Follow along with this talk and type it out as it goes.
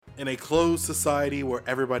In a closed society where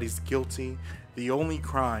everybody's guilty, the only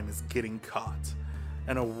crime is getting caught.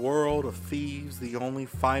 In a world of thieves, the only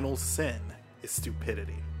final sin is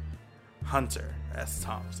stupidity. Hunter S.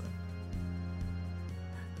 Thompson.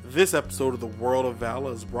 This episode of The World of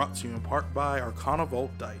Valor is brought to you in part by Arcana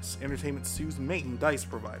Vault Dice, Entertainment Stu's main dice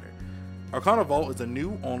provider. Arcana Vault is a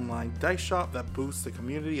new online dice shop that boosts the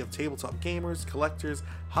community of tabletop gamers, collectors,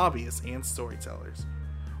 hobbyists, and storytellers.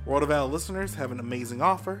 World of Valor listeners have an amazing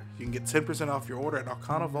offer. You can get 10% off your order at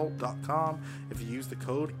arcanavault.com if you use the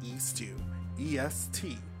code ESTEW,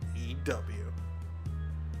 E-S-T-E-W.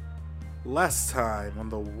 Last time on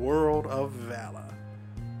The World of Valor,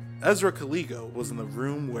 Ezra Kaligo was in the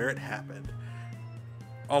room where it happened.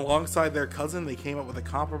 Alongside their cousin, they came up with a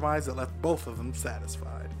compromise that left both of them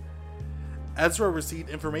satisfied. Ezra received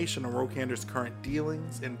information on Rokander's current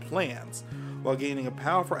dealings and plans while gaining a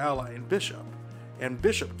powerful ally in Bishop, and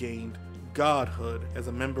Bishop gained godhood as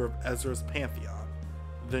a member of Ezra's pantheon,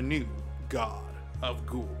 the new god of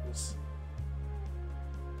ghouls.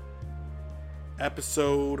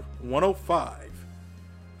 Episode 105,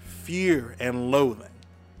 Fear and Loathing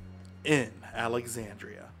in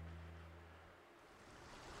Alexandria.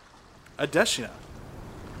 Adeshina.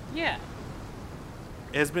 Yeah.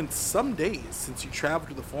 It has been some days since you traveled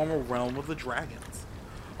to the former realm of the dragons,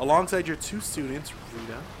 alongside your two students,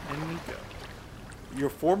 Rita and Nico, your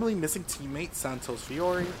formerly missing teammate Santos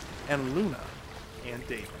Fiore, and Luna and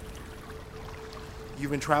David.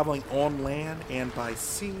 You've been traveling on land and by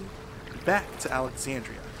sea back to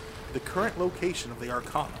Alexandria, the current location of the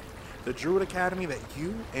Arcana, the Druid Academy that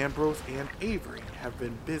you, Ambrose, and Avery have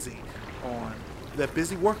been busy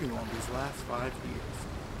working on these last 5 years.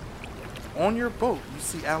 On your boat, you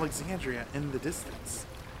see Alexandria in the distance.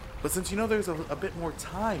 But since you know there's a bit more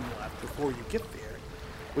time left before you get there,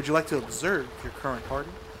 would you like to observe your current party?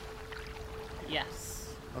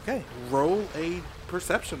 Yes. Okay, roll a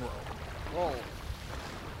perception roll. Roll.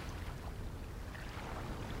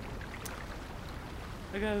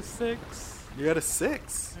 I got a 6. You got a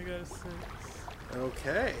 6. I got a 6.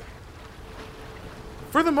 Okay.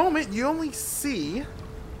 For the moment, you only see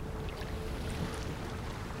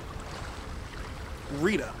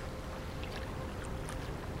Rita.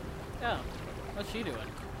 Oh, what's she doing?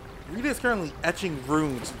 Rita is currently etching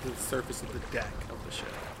runes into the surface of the deck of the ship.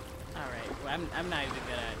 All right. Well, I'm not even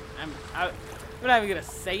gonna. I'm not even gonna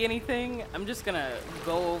say anything. I'm just gonna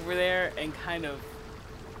go over there and kind of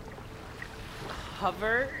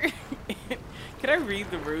hover. Can I read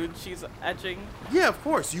the rune she's etching? Yeah, of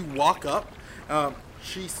course. You walk up.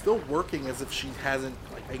 She's still working as if she hasn't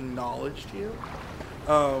acknowledged you.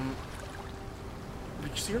 But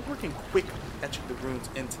you see her working quickly, etching the runes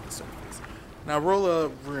into the surface. Now roll a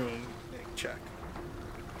rune check.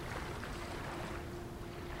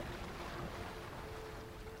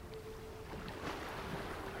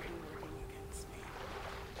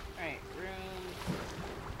 Alright, rune.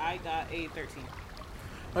 I got a 13.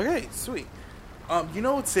 Okay, sweet. You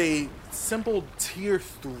know it's a simple tier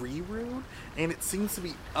 3 rune, and it seems to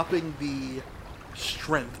be upping the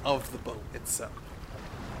strength of the boat itself.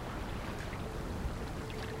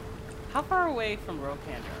 How far away from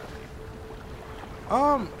Rokander?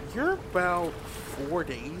 You're about 4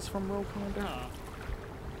 days from Rokander. Oh.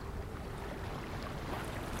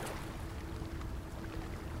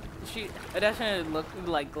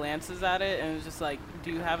 Adeshina glances at it and is just like,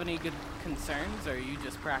 do you have any good concerns, or are you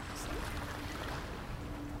just practicing?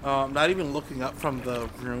 Not even looking up from the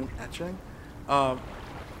rune etching. Well,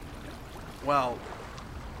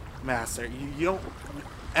 Master, you don't...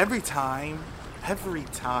 Every time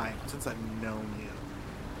since I've known you,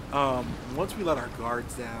 once we let our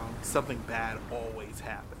guards down, something bad always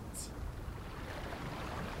happens.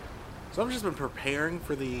 So I've just been preparing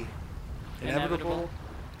for the inevitable.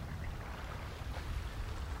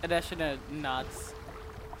 Adeshina nods.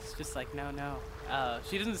 It's just like, no.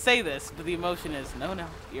 She doesn't say this, but the emotion is, no,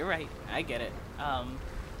 you're right. I get it.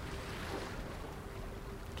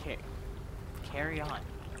 Carry on.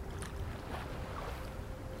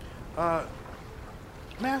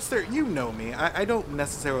 Master, you know me. I don't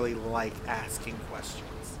necessarily like asking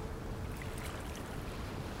questions.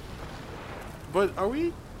 But are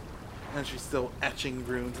we... And she's still etching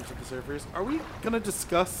runes into the surface. Are we gonna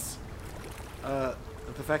discuss the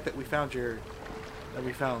fact that we found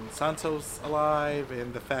Santos alive,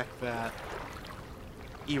 and the fact that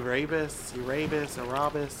Erebus,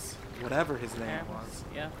 whatever his name was,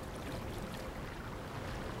 yeah,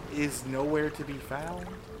 is nowhere to be found?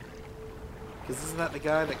 Because isn't that the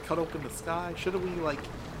guy that cut open the sky? Shouldn't we,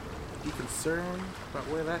 be concerned about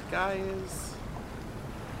where that guy is?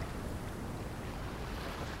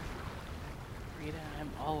 Rita,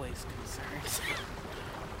 I'm always concerned.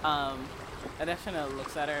 Adeshina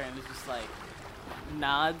looks at her and is just like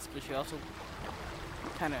nods, but she also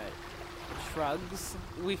kind of shrugs.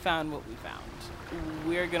 We found what we found.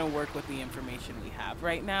 We're gonna work with the information we have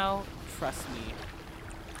right now. Trust me.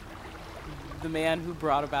 The man who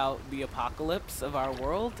brought about the apocalypse of our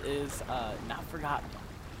world is not forgotten.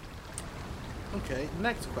 Okay,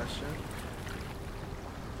 next question.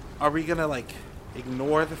 Are we gonna, like,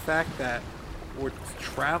 ignore the fact that we're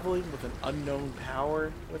traveling with an unknown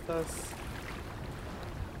power with us?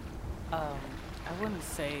 I wouldn't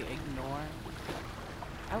say ignore.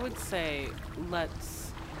 I would say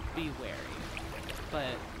let's be wary.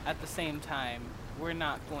 But at the same time, we're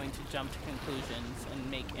not going to jump to conclusions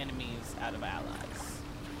and make enemies out of allies.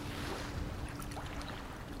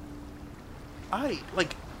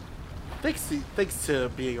 Thanks to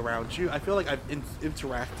being around you, I feel like I've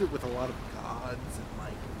interacted with a lot of gods and,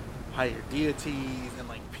 like, higher deities and,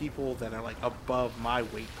 like, people that are, like, above my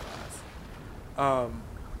weight class.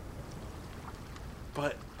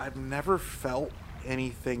 But I've never felt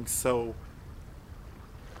anything so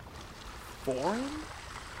foreign.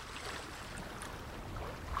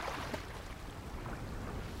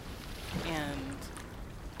 And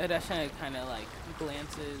Adeshina kind of like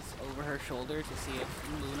glances over her shoulder to see if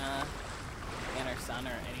Luna and her son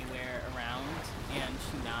are anywhere around, and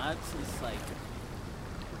she nods. It's like,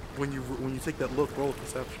 When you take that look, roll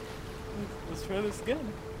perception. let's try this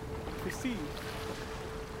again. Proceed.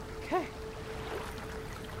 Okay.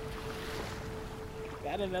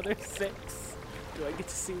 Got another 6. Do I get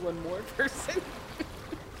to see one more person?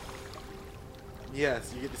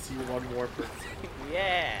 Yes, you get to see one more person.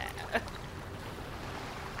 Yeah.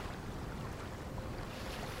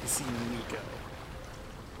 You see Nico.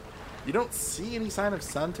 You don't see any sign of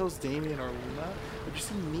Santos, Damien, or Luna, but you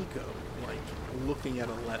see Nico, like, looking at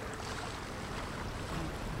a letter.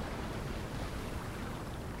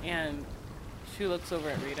 And she looks over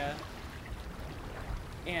at Rita,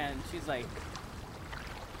 and she's like,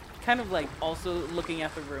 kind of like also looking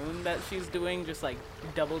at the rune that she's doing, just like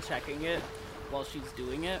double checking it while she's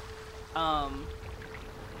doing it.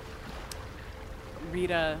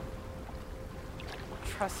 Rita,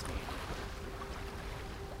 trust me.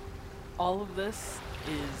 All of this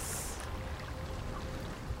is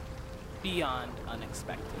beyond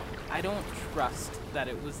unexpected. I don't trust that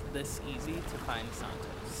it was this easy to find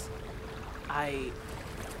Santos. I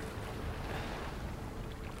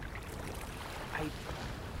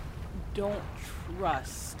don't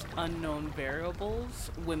trust unknown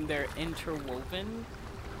variables when they're interwoven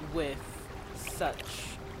with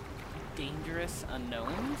such dangerous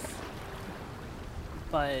unknowns.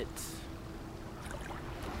 But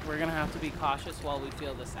we're gonna have to be cautious while we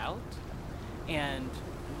feel this out, and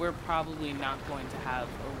we're probably not going to have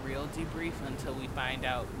a real debrief until we find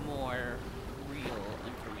out more real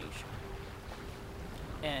information.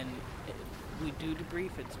 And if we do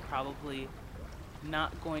debrief, it's probably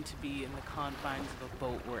not going to be in the confines of a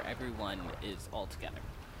boat where everyone is all together.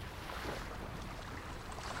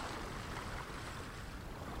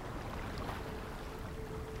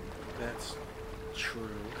 That's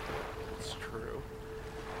true. That's true.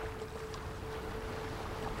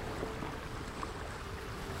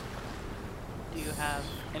 Do you have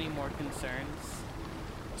any more concerns?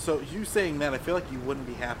 So you saying that, I feel like you wouldn't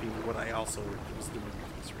be happy with what I also was doing with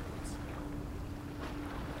these runes.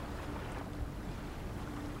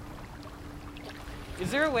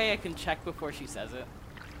 Is there a way I can check before she says it?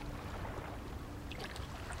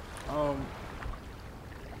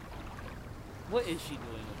 What is she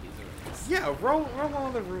doing with these runes? Yeah, roll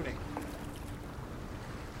on the runing.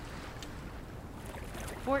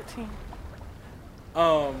 14.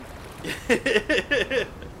 We're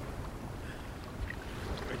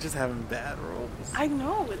just having bad rolls. I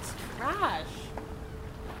know, it's trash.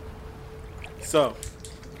 So,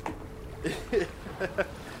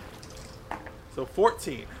 so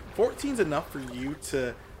 14. 14's enough for you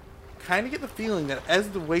to kind of get the feeling that as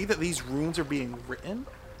the way that these runes are being written,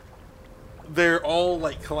 they're all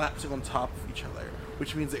like collapsing on top of each other,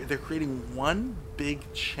 which means that they're creating one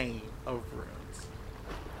big chain of runes.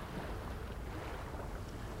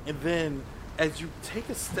 And then, as you take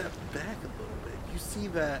a step back a little bit, you see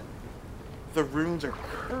that the runes are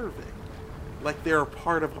curving, like they're a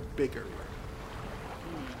part of a bigger rune.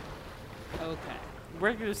 Okay.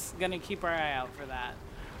 We're just gonna keep our eye out for that.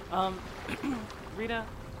 Rita,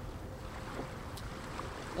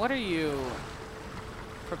 what are you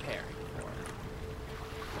preparing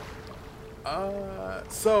for?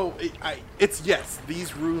 So it's yes,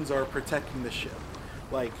 these runes are protecting the ship.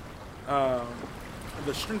 Like, the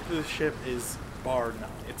strength of the ship is bar none.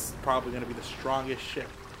 It's probably going to be the strongest ship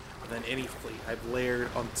than any fleet. I've layered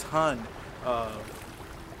a ton of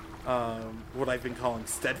what I've been calling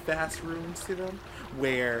steadfast runes to them,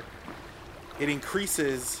 where it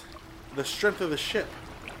increases the strength of the ship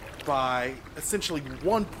by essentially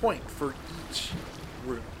 1 point for each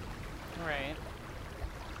rune. Right.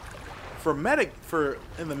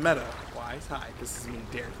 In the meta wise, hi, this is me,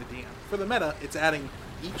 Derek the DM. For the meta, it's adding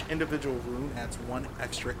each individual rune adds 1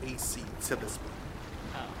 extra AC to this boat.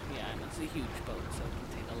 Oh, yeah, and it's a huge boat, so it can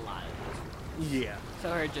take a lot of those. Yeah.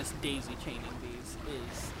 So her just daisy chaining these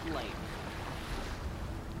is like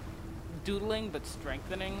doodling, but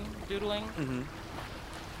strengthening doodling. Mm-hmm.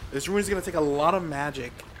 This rune is going to take a lot of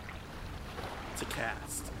magic to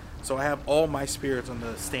cast. So I have all my spirits on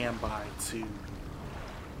the standby to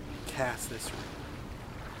cast this rune.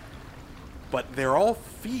 But they're all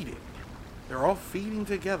feeding. They're all feeding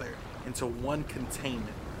together into one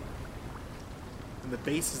containment. And the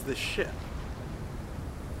base is the ship.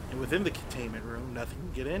 And within the containment room, nothing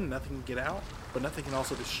can get in, nothing can get out, but nothing can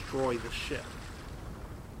also destroy the ship.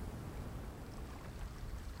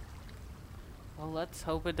 Well, let's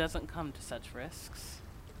hope it doesn't come to such risks.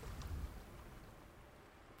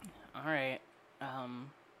 Alright,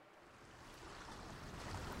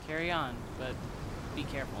 carry on, but be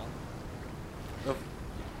careful.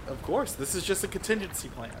 Of course, this is just a contingency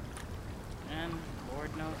plan. And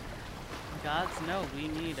Lord knows, gods know we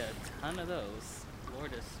need a ton of those.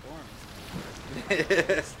 Lord of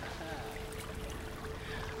Storms.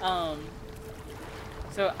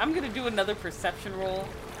 So I'm gonna do another perception roll.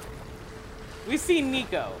 We see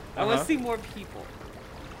Nico. I want to see more people.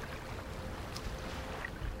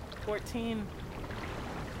 14.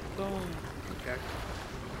 Boom. Okay.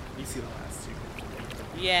 You see the last two.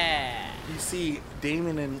 Yeah. You see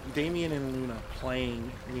Damien and Luna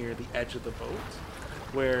playing near the edge of the boat,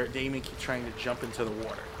 where Damien keeps trying to jump into the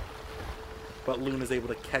water. But Luna's able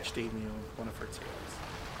to catch Damien with one of her tails.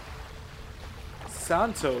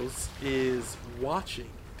 Santos is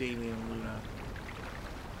watching Damien and Luna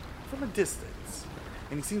from a distance,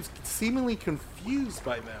 and he seems seemingly confused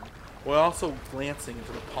by them, while also glancing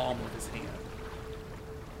into the palm of his hand.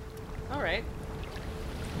 Alright.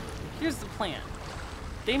 Here's the plan.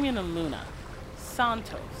 Damien and Luna.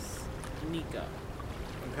 Santos. Nico.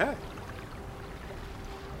 Okay.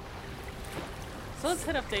 So let's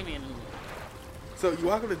hit up Damien and Luna. So you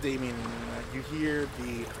walk up to Damien and Luna, you hear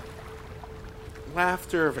the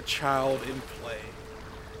laughter of a child in play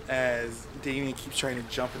as Damien keeps trying to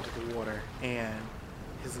jump into the water, and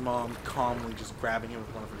his mom calmly just grabbing him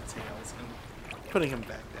with one of her tails and putting him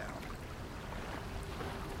back down.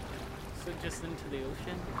 So just into the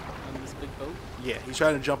ocean on this big boat? Yeah, he's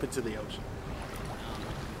trying to jump into the ocean.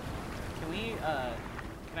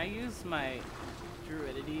 Can I use my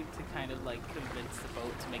druidity to kind of like convince the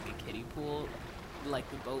boat to make a kiddie pool, like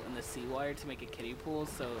the boat in the seawater to make a kiddie pool,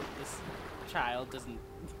 so this child doesn't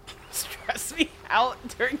stress me out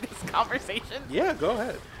during this conversation? Yeah, go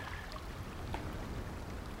ahead.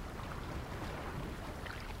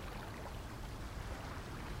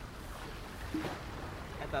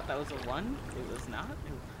 I thought that was a 1. It was not.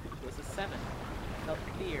 It was a 7. I felt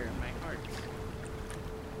fear in my heart.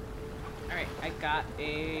 Alright, I got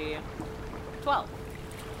a 12.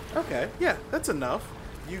 Okay, yeah, that's enough.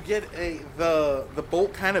 You get the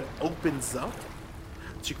bolt kind of opens up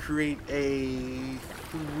to create a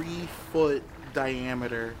 3-foot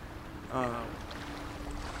diameter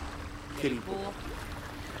kiddie pool.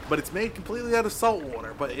 But it's made completely out of salt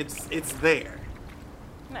water, but it's there.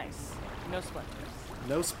 Nice. No splinters.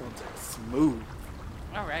 No splinters. Smooth.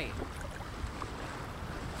 Alright.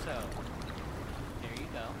 So, there you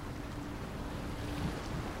go.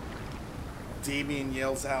 Damien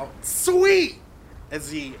yells out, "Sweet!"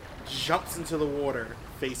 as he jumps into the water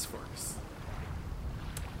face first.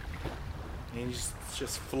 And he's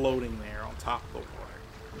just floating there on top of the water.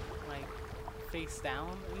 Like, face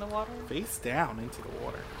down in the water? Face down into the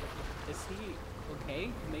water. Is he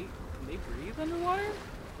okay? Can they breathe underwater?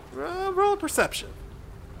 Roll a perception.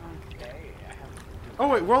 Okay. Oh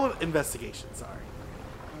wait, roll an investigation, sorry.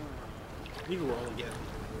 You can roll again,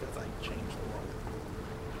 because I changed the roll.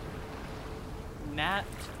 Nat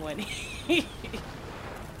 20.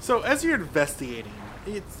 So as you're investigating,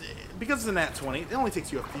 it's because it's a nat 20, it only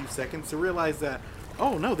takes you a few seconds to realize that,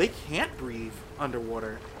 oh no, they can't breathe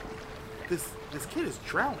underwater. This kid is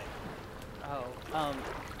drowning. Oh,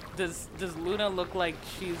 does Luna look like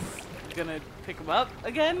she's gonna pick him up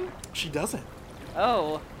again? She doesn't.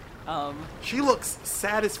 Oh, She looks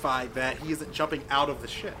satisfied that he isn't jumping out of the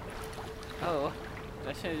ship. oh.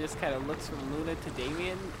 Dasha just kind of looks from Luna to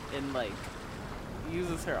Damien and, like,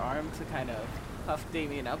 uses her arm to kind of puff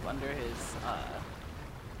Damien up under his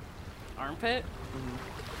armpit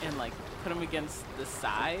and like put him against the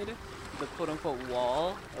side, the quote-unquote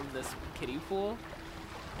wall of this kiddie pool.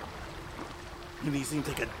 And he's going to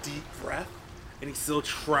take a deep breath, and he's still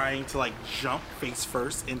trying to like jump face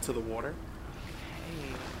first into the water.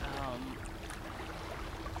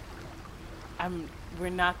 Okay, we're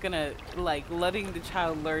not gonna, like, letting the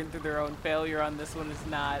child learn through their own failure on this one is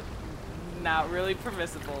not really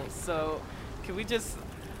permissible. So can we just,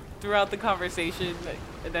 throughout the conversation,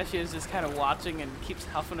 that she is just kind of watching and keeps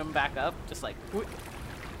huffing him back up, just like, whoop,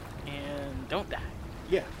 and don't die.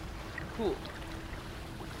 Yeah. Cool.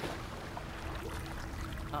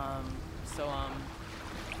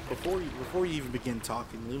 Before you even begin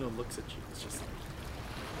talking, Luna looks at you. It's just like,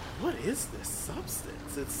 what is this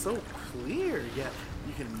substance? It's so clear, yet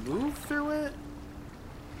you can move through it.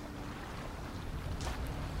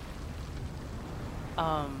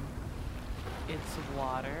 It's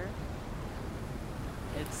water.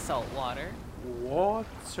 It's salt water. Water?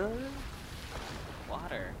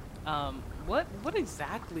 Water. What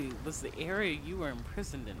exactly was the area you were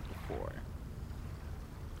imprisoned in before?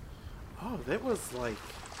 Oh, that was like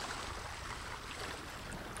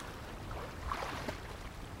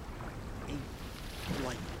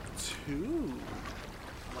two,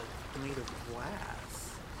 like made of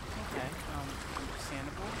glass. Okay,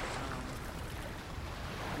 understandable.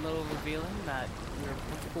 A little revealing that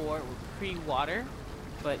we're pre-water,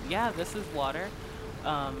 but yeah, this is water.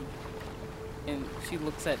 And she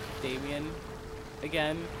looks at Damien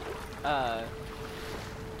again,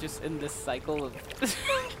 just in this cycle of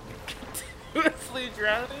continuously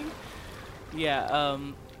drowning. Yeah,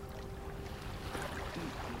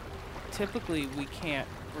 typically we can't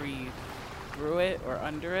breathe through it or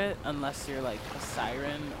under it unless you're like a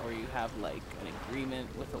siren or you have like an agreement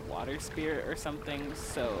with a water spirit or something.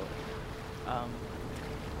 So,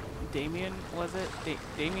 Damien, was it?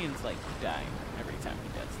 Damien's like dying every time he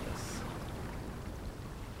does this.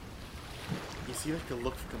 You see like the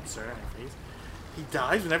look of concern on her face? He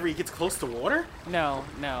dies whenever he gets close to water? No.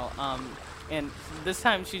 And this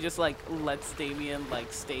time she just like lets Damien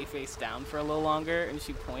like stay face down for a little longer, and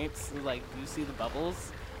she points like, you see the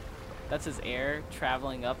bubbles? That's his air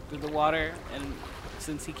traveling up through the water, and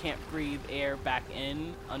since he can't breathe air back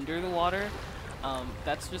in under the water,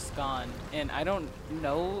 that's just gone. And I don't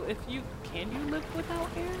know if you live without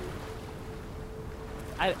air?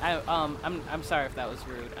 I'm sorry if that was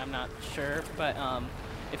rude. I'm not sure, but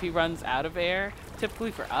if he runs out of air,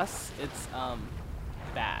 typically for us, it's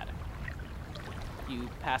bad. You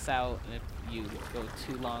pass out, and if you go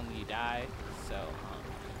too long, you die. So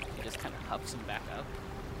he just kind of huffs him back up.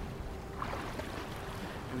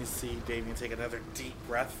 And you see Damien take another deep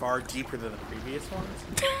breath, far deeper than the previous ones.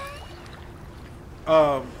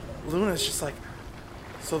 Luna's just like,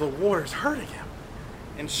 so the water's hurting him.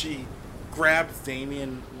 And she grabs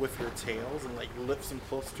Damien with her tails and like lifts him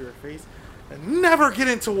close to her face. And never get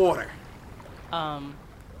into water.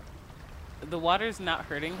 The water's not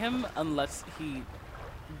hurting him unless he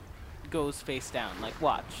goes face down. Like,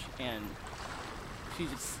 watch. And she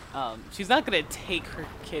just, she's not gonna take her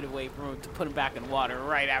kid away from him to put him back in water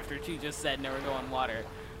right after she just said never go in water.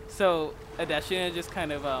 So Adeshina just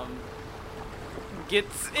kind of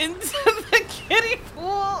gets into the kiddie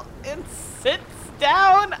pool and sits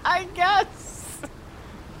down, I guess.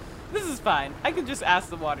 This is fine. I could just ask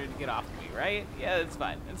the water to get off of me, right? Yeah, it's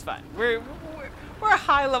fine. It's fine. We're a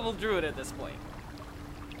high level druid at this point.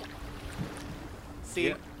 See?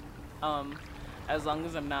 Yeah. As long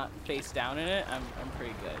as I'm not face down in it, I'm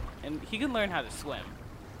pretty good. And he can learn how to swim.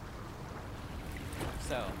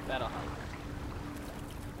 So that'll help.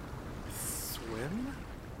 Swim?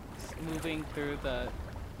 Moving through the...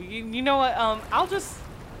 You know what? I'll just...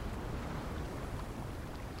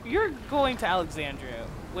 You're going to Alexandria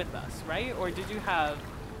with us, right? Or did you have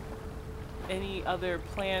any other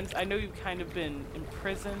plans? I know you've kind of been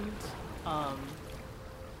imprisoned,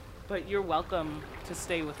 but you're welcome to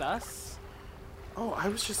stay with us. Oh, I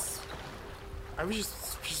was just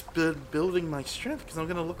building my strength because I'm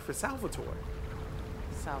gonna look for Salvatore.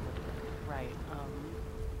 Salvatore, right.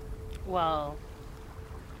 Well,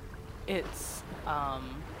 it's,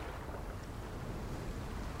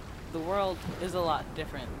 the world is a lot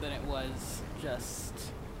different than it was just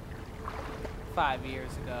 5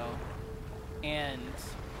 years ago. And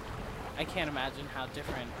I can't imagine how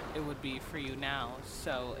different it would be for you now.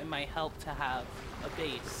 So it might help to have a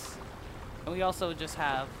base. And we also just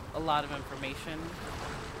have a lot of information.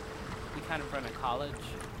 We kind of run a college.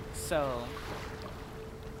 So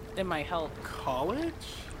it might help. College?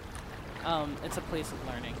 It's a place of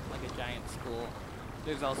learning, like a giant school.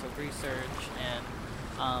 There's also research, and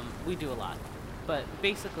we do a lot. But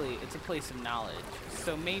basically, it's a place of knowledge.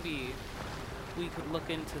 So maybe we could look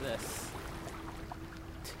into this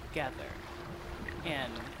together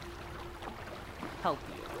and help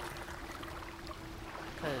you.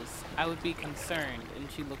 Because I would be concerned.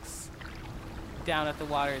 And she looks down at the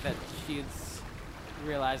water that she is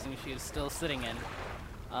realizing she is still sitting in.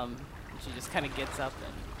 She just kind of gets up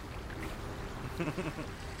and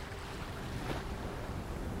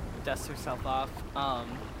dusts herself off.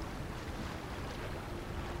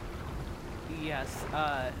 Yes,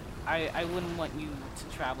 I wouldn't want you to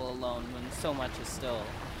travel alone when so much is still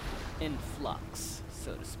in flux,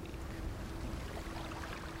 so to speak.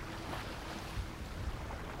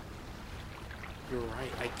 You're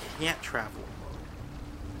right. I can't travel alone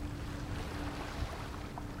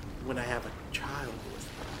when I have a child with me.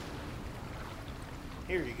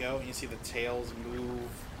 Here you go. You see the tails move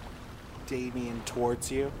Damien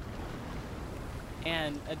towards you.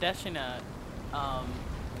 And Adeshina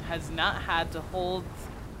has not had to hold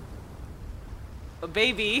a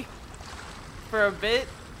baby for a bit.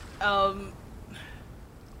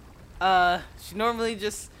 She normally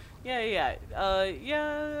just, yeah,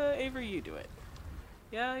 Avery, you do it.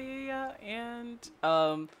 Yeah, and,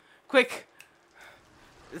 quick.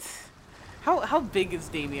 How big is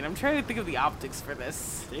Damien? I'm trying to think of the optics for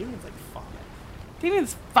this. Damien's like 5.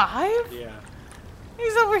 Damien's 5? Yeah.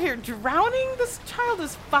 He's over here drowning? This child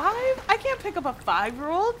is 5? I can't pick up a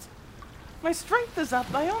 5-year-old. My strength is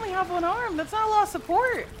up. I only have one arm. That's not a lot of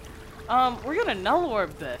support. We're gonna null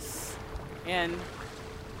orb this. And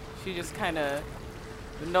she just kind of,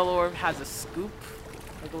 the null orb has a scoop,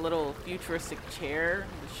 like a little futuristic chair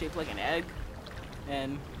shaped like an egg.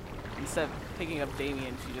 And instead of picking up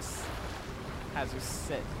Damien, she just has her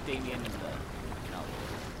sit Damien in the null orb.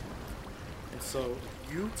 And so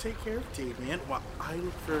you take care of Damien while I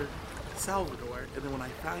look for Salvador, and then when I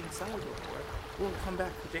find Salvador, we'll come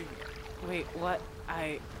back for Damien. Wait, what?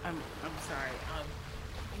 I'm sorry.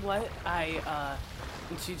 What?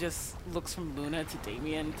 And she just looks from Luna to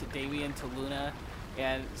Damien to Luna,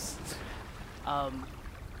 and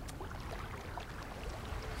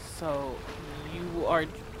so you are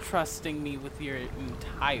trusting me with your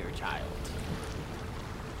entire child.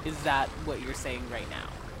 Is that what you're saying right now?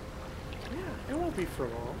 Yeah, it won't be for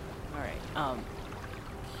long. All right.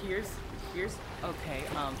 Here's okay.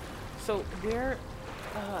 So where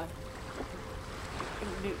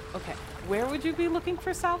okay, where would you be looking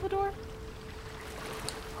for Salvador?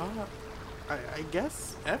 I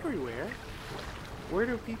guess everywhere. Where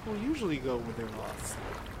do people usually go when they're lost?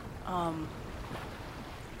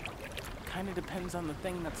 Kind of depends on the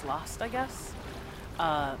thing that's lost, I guess.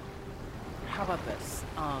 How about this?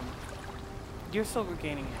 You're still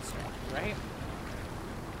regaining your strength, right?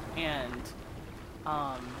 And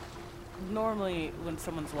normally when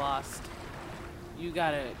someone's lost, you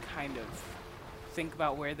gotta kind of think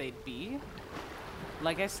about where they'd be.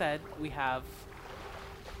 Like I said, we have,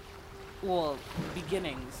 well,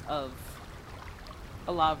 beginnings of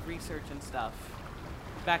a lot of research and stuff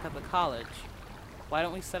back at the college. Why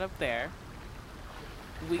don't we set up there?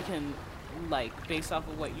 We can, like, based off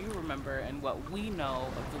of what you remember and what we know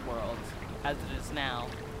of the world as it is now,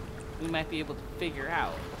 we might be able to figure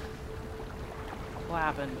out what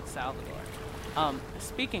happened with Salvador.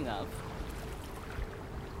 Speaking of,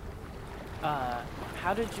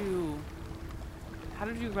 how did you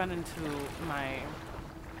run into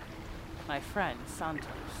my friend Santos?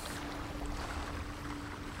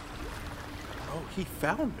 Oh, he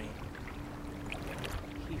found me.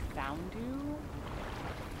 He found you?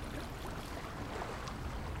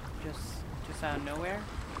 Just out of nowhere?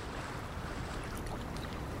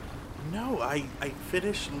 No, I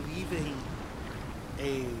finished leaving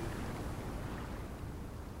a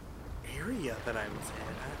area that I was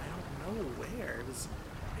in. I don't know where.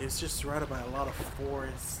 It was just surrounded by a lot of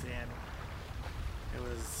forest, and it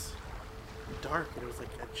was dark, and it was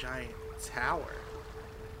like a giant tower.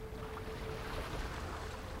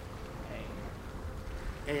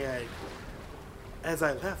 Okay. And as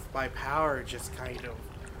I left, my power just kind of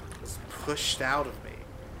was pushed out of me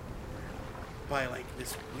by like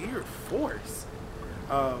this weird force.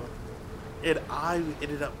 And I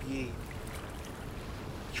ended up being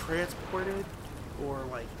transported, or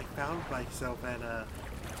like I found myself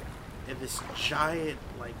in this giant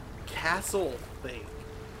like castle thing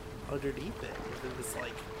underneath it. It was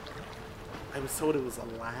like, I was told it was a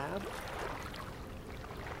lab.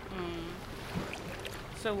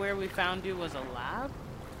 So where we found you was a lab?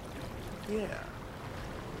 Yeah.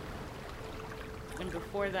 And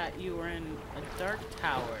before that you were in a dark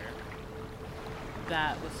tower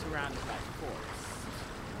that was surrounded by forest.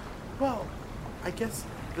 Well, I guess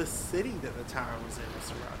the city that the tower was in was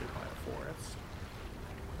surrounded by a forest.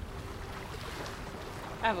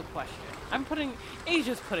 I have a question.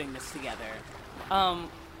 Asia's putting this together.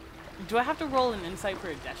 Do I have to roll an insight for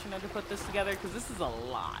Adeshina to put this together? Because this is a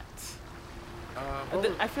lot.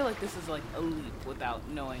 I feel like this is like a leap without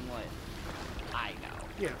knowing what I know.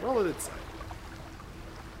 Yeah, roll an insight.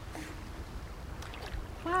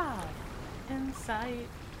 Wow. Insight.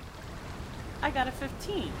 I got a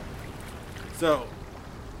 15. So,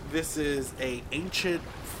 this is a ancient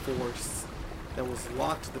force that was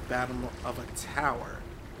locked at the bottom of a tower.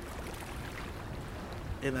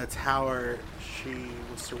 In the tower, she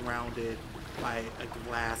was surrounded by a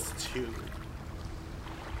glass tube.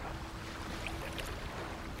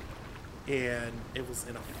 And it was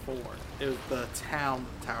in a forest. It was the town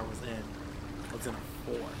the tower was in a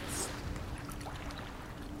forest.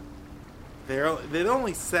 It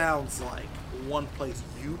only sounds like one place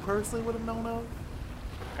you personally would have known of.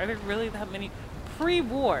 Are there really that many?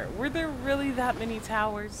 Pre-war, were there really that many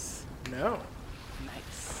towers? No.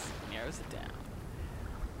 Nice. Narrows it down.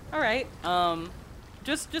 All right.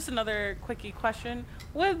 Just another quickie question.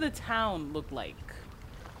 What did the town look like?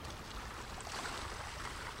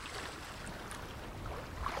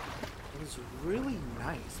 It was really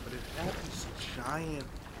nice, but it had these giant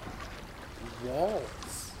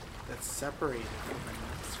walls that separated from the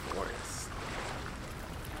next forest.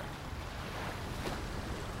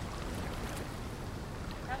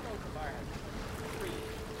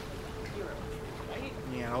 Right?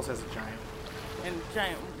 Yeah, it also has a giant. And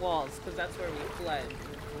giant walls, because that's where we fled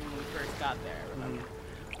when we first got there, remember?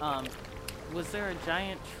 Was there a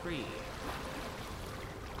giant tree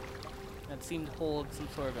that seemed to hold some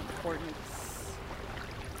sort of importance?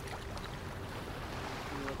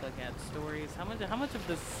 You look like it had stories. How much of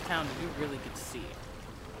this town did you really get to see?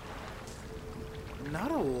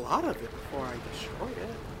 Not a lot of it before I destroyed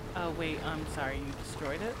it. Oh wait, I'm sorry, you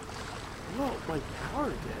destroyed it? No, my power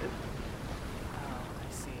did. Oh,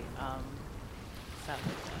 I see. So,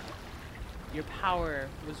 your power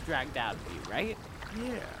was dragged out of you, right?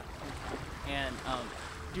 Yeah. And,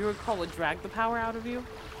 do you recall what dragged the power out of you?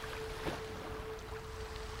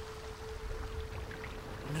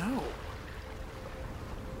 No.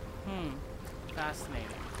 Fascinating.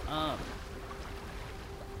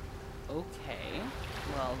 Okay.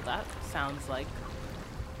 Well, that sounds like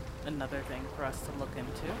another thing for us to look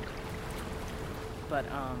into. But,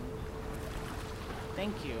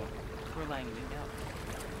 thank you for letting me know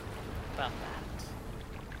about that.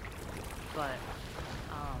 But,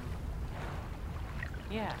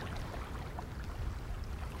 yeah.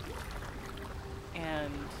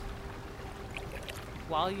 And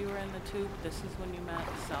while you were in the tube, this is when you met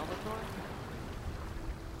Salvatore?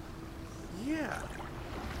 Yeah.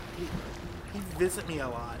 He'd visit me a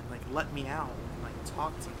lot and like let me out and like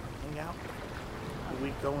talk to me, hang out.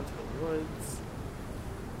 We'd go into the woods.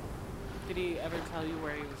 Did he ever tell you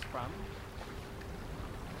where he was from?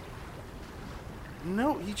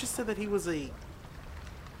 No, he just said that he was a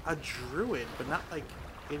druid, but not like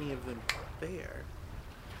any of them there.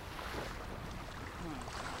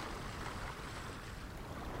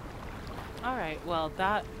 All right, well,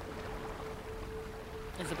 that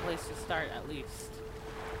is a place to start at least.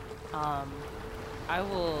 I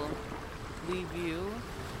will leave you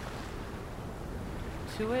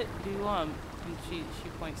to it. Do you, and she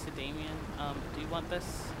points to Damien. Do you want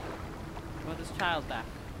this child back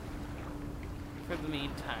for the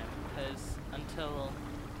meantime? Because until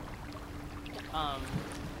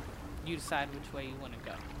you decide which way you want to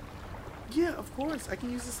go. Yeah, of course. I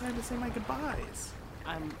can use this time to say my goodbyes.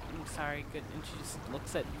 I'm sorry, good. And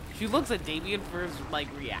she looks at Damien for his like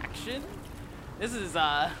reaction. This is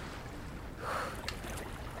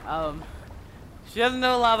she doesn't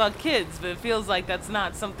know a lot about kids, but it feels like that's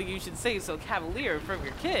not something you should say so cavalier from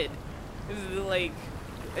your kid. This is like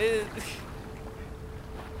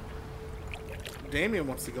Damien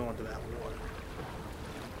wants to go into that war.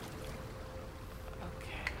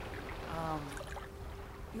 Okay.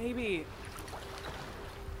 Maybe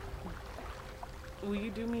will you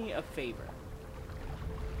do me a favor?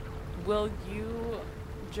 Will you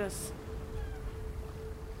just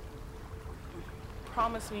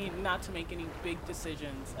promise me not to make any big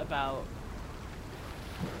decisions about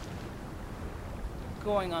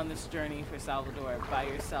going on this journey for Salvador by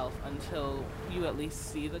yourself until you at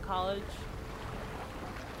least see the college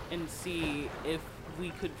and see if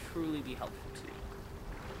we could truly be helpful to you?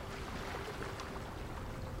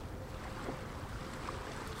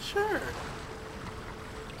 Sure.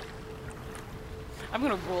 I'm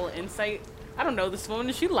gonna roll insight. I don't know this woman.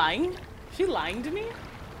 Is she lying? Is she lying to me?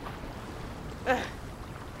 Ugh.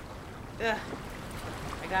 I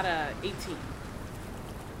got a 18.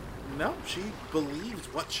 No, she believes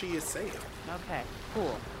what she is saying. Okay,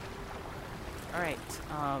 cool. Alright,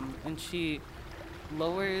 and she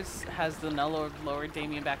has the Null lowered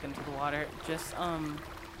Damien back into the water. Just,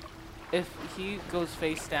 if he goes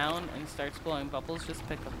face down and starts blowing bubbles, just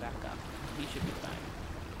pick him back up. He should be fine.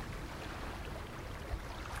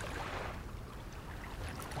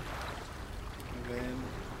 And then,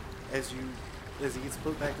 as he gets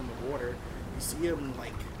put back in the water, you see him,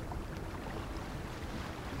 like,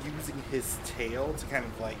 using his tail to kind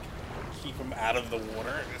of, like, keep him out of the water.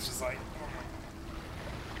 And it's just like...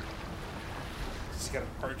 Just kind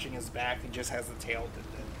of perching his back and just has the tail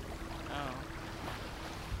dipped in. Oh.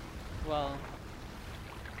 Well...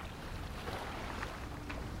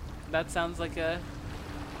 That sounds like a...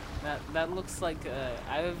 That looks like a...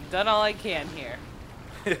 I've done all I can here.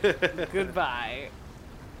 Goodbye.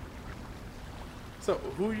 So,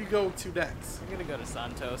 who you go to next? I'm gonna go to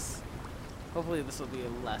Santos. Hopefully this will be a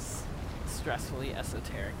less stressfully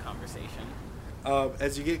esoteric conversation.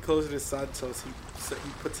 As you get closer to Santos, he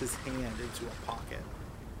puts his hand into a pocket.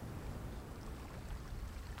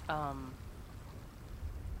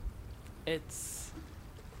 It's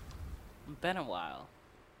been a while.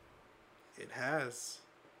 It has.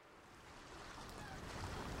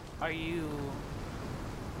 Are you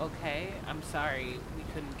okay? I'm sorry we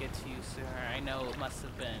couldn't get to you sooner. I know it must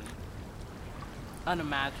have been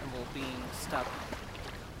unimaginable being stuck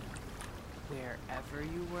wherever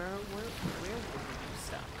you were. Where were you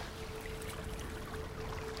stuck?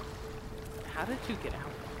 How did you get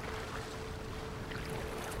out?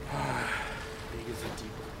 He gives a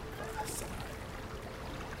deep sigh.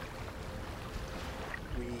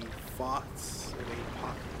 We fought in a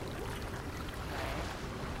pocket.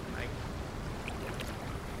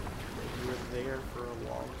 We were there for a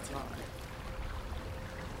long time.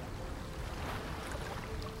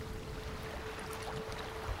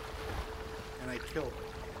 And I killed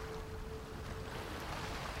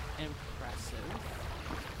him. Impressive.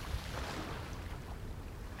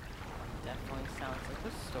 Definitely sounds like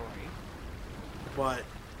a story. But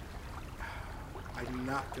I'm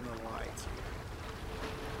not gonna lie to you.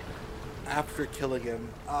 After killing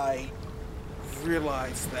him, I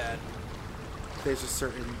realized that there's a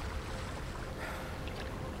certain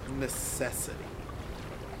necessity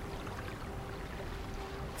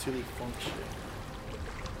to the function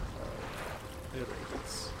of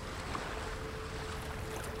Erebus.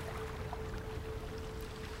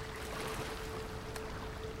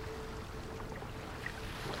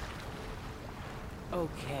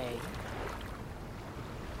 Okay.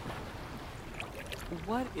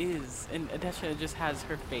 What is... And Adesha just has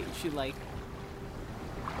her face.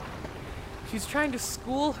 She's trying to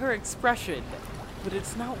school her expression, but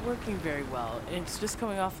it's not working very well. And it's just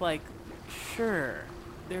coming off like, sure,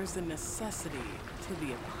 there's a necessity to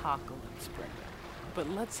the apocalypse bringer. But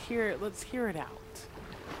let's hear it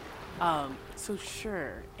out. So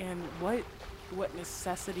sure, and what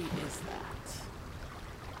necessity is that?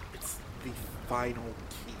 It's the final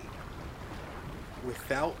key.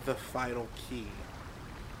 Without the final key,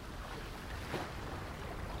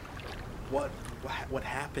 what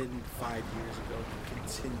happened 5 years ago can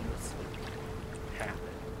continuously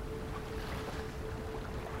happen.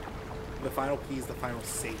 The final key is the final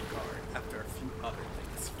safeguard after a few other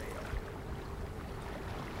things fail.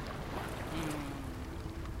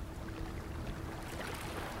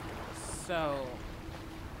 So,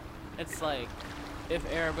 it's like, if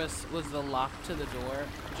Erebus was the lock to the door,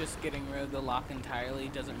 just getting rid of the lock entirely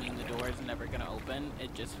doesn't mean the door is never going to open.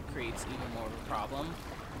 It just creates even more of a problem.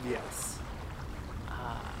 Yes.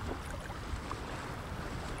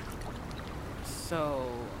 So,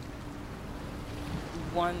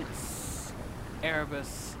 once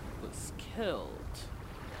Erebus was killed,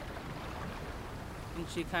 and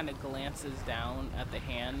she kind of glances down at the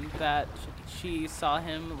hand that she saw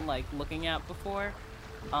him, like, looking at before,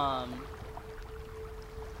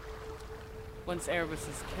 once Erebus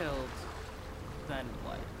is killed, then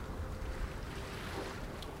what?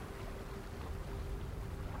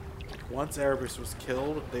 Once Erebus was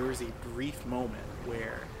killed, there was a brief moment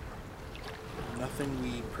where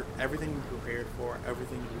everything we prepared for,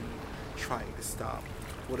 everything we tried to stop,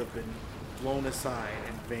 would have been blown aside,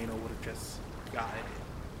 and Vano would have just got it.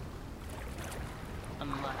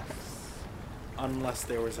 Unless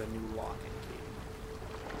there was a new lock and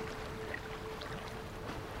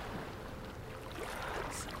key.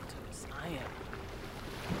 Santos, I am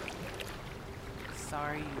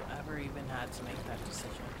sorry you ever even had to make that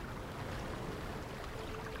decision.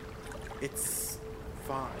 It's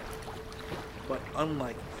fine. But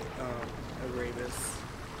unlike Erebus,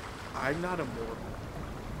 I'm not immortal.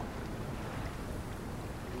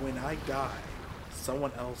 when I die,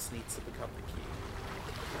 someone else needs to become the key.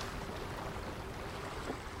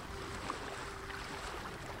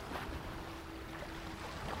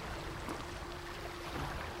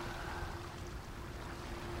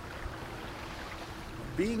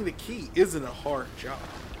 Being the key isn't a hard job.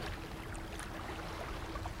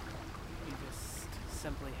 You just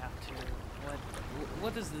simply have to.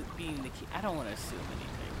 What does being the key? I don't want to assume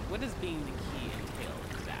anything. What does being the key entail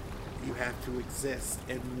exactly? You have to exist,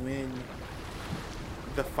 and when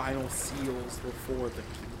the final seals before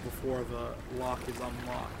the lock is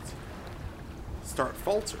unlocked start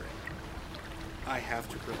faltering, I have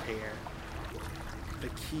to prepare. The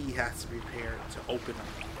key has to be prepared to open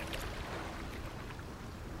up.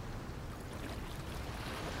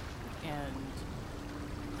 And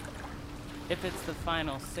if it's the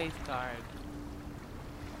final safeguard,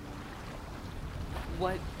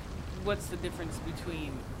 what's the difference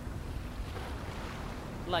between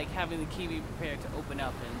like having the key be prepared to open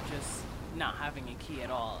up and just not having a key at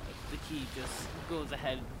all if the key just goes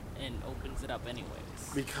ahead and opens it up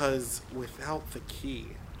anyways? Because without the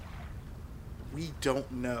key, we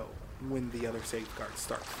don't know when the other safeguards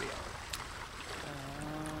start failing.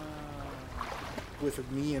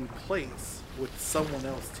 With me in place, with someone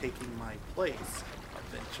else taking my place,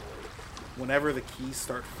 eventually, whenever the keys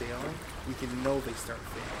start failing, we can know they start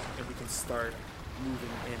failing, and we can start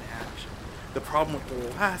moving in action. The problem with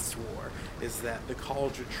the last war is that the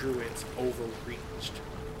College of Druids overreached,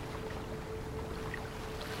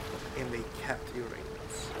 and they kept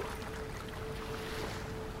Uranus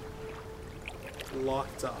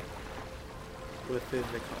locked up within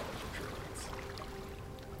the College of Druids.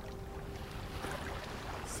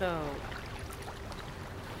 So,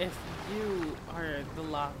 if you are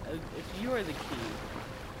if you are the key,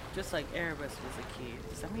 just like Erebus was a key,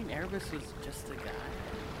 does that mean Erebus was just a guy?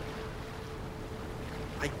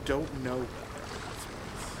 I don't know what Erebus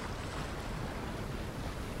was.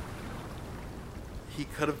 He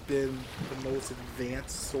could have been the most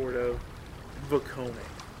advanced sort of Vaconic,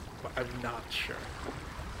 but I'm not sure.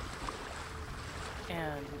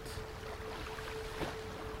 And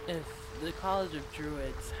if the College of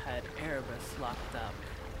Druids had Erebus locked up,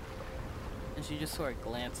 and she just sort of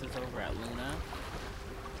glances over at Luna,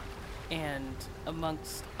 and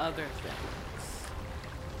amongst other things,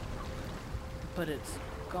 but it's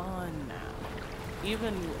gone now.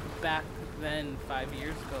 Even back then, 5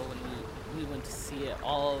 years ago, when we went to see it,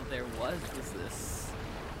 all there was this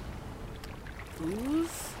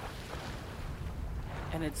ooze,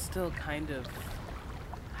 and it still kind of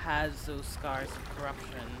has those scars of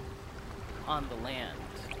corruption on the land.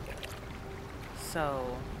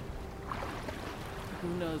 So, who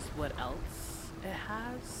knows what else it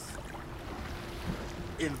has?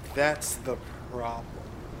 And that's the problem.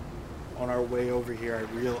 On our way over here,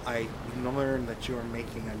 I learned that you are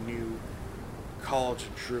making a new College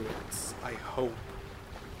of Druids. I hope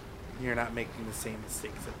you're not making the same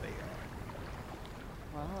mistakes that they are.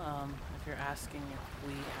 Well, if you're asking if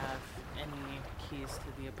we have any keys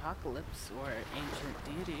to the apocalypse or ancient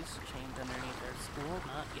deities chained underneath our school,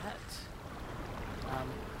 not yet.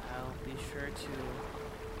 I'll be sure to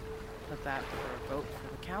put that for a vote for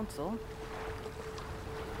the council.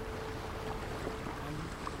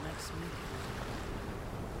 Next meeting.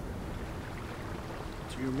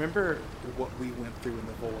 Do you remember what we went through in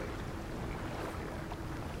the void?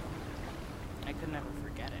 I could never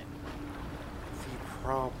forget it. The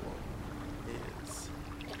problem is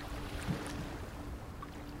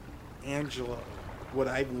Angelo, what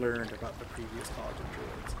I've learned about the previous College of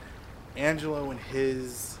Druids, Angelo and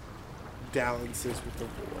his dalliances with the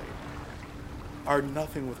void are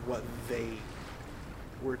nothing with what they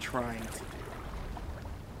were trying to do.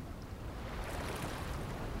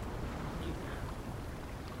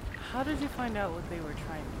 How did you find out what they were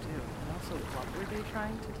trying to do? And also, what were they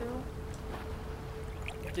trying to do?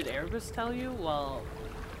 Did Erebus tell you while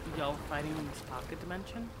y'all were fighting in this pocket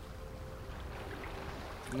dimension?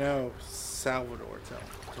 No, Salvador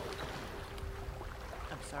told me.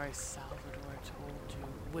 I'm sorry, Salvador told you.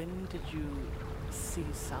 When did you see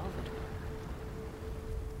Salvador?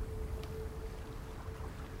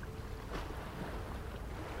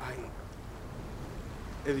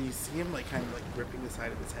 If you see him kind of gripping the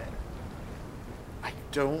side of his head, I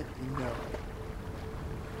don't know.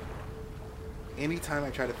 Anytime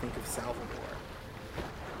I try to think of Salvador,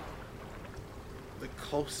 the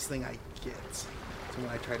closest thing I get to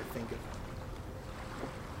when I try to think of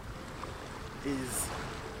him is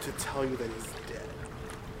to tell you that he's dead.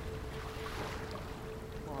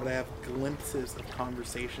 But I have glimpses of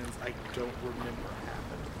conversations I don't remember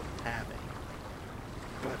having.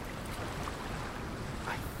 But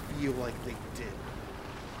I feel like they did.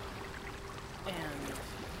 And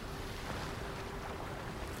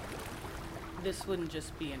this wouldn't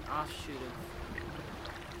just be an offshoot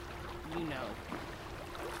of, you know,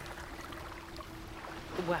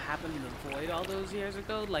 what happened in the Void all those years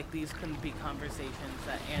ago. Like, these couldn't be conversations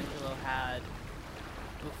that Angelo had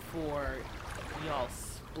before y'all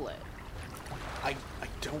split. I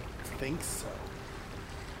don't think so.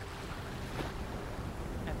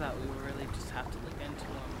 I thought we would really just have to look into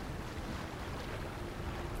them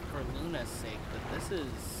for Luna's sake, but this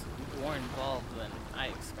is more involved than I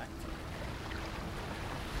expected.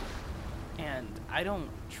 And I don't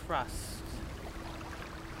trust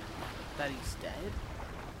that he's dead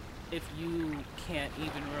if you can't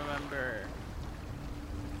even remember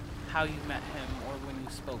how you met him or when you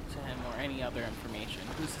spoke to him or any other information.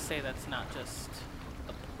 Who's to say that's not just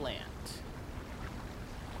a plant?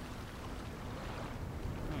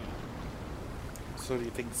 So do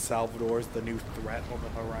you think Salvador's the new threat on the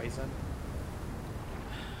horizon?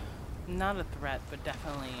 Not a threat, but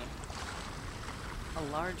definitely a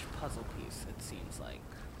large puzzle piece, it seems like.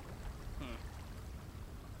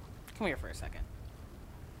 Come here for a second.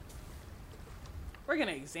 We're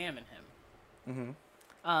gonna examine him.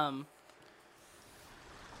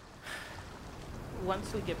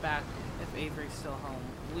 Once we get back, if Avery's still home,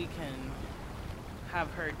 we can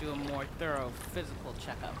have her do a more thorough physical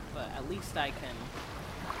checkup, but at least I can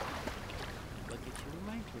look at you in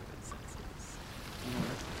my druid senses.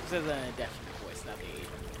 This is an adaptive voice, not the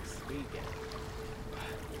Asian voice. We get it.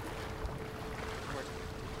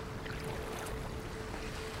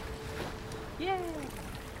 Yay!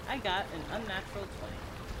 I got an unnatural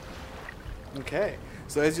 20. Okay.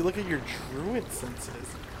 So as you look at your druid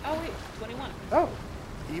senses... Oh wait, 21. Oh,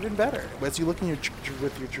 even better. As you look in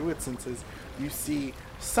with your druid senses, you see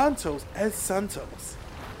Santos as Santos.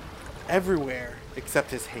 Everywhere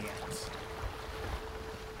except his hands.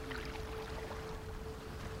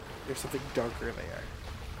 There's something darker there.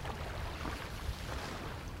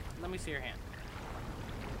 Let me see your hand.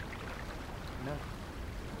 No.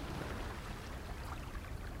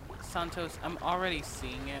 Santos, I'm already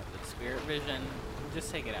seeing it with spirit vision. Just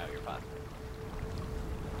take it out of your pocket.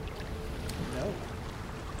 No.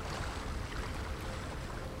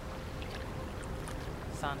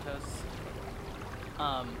 Santos,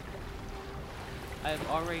 I've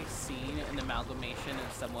already seen an amalgamation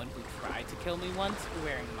of someone who tried to kill me once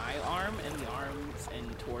wearing my arm and the arms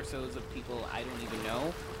and torsos of people I don't even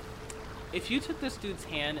know. If you took this dude's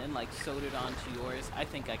hand and like sewed it onto yours, I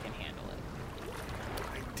think I can handle it.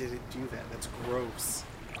 I didn't do that. That's gross.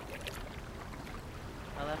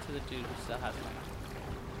 Tell that to the dude who still has one.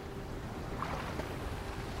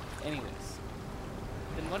 Anyways,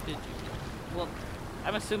 then what did you do? Well,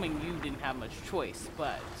 I'm assuming you didn't have much choice,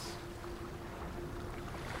 but...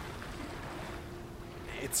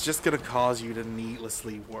 It's just gonna cause you to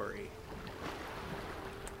needlessly worry.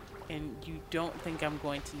 And you don't think I'm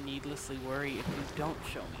going to needlessly worry if you don't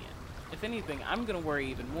show me it. If anything, I'm going to worry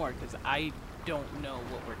even more because I don't know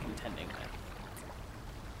what we're contending with.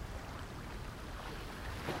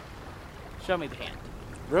 Show me the hand.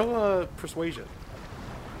 Roll persuasion.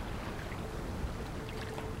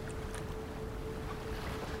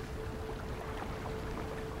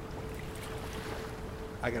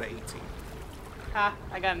 I got an 18. Ha,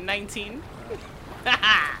 I got a 19.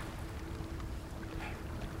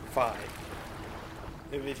 5.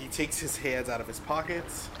 If he takes his hands out of his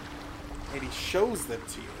pockets and he shows them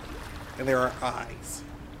to you, and there are eyes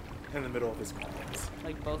in the middle of his palms.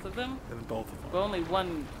 Like both of them? And both of them. But only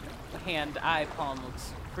one hand eye palm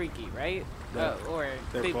looks freaky, right? No, Or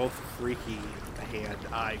they're both freaky hand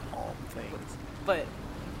eye palm things. But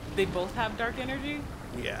they both have dark energy?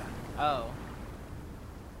 Yeah. Oh.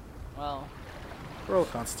 Well. Roll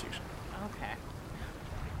Constitution. Okay.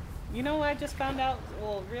 You know what I just found out,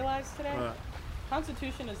 well, realized today?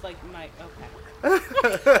 Constitution is like my, okay.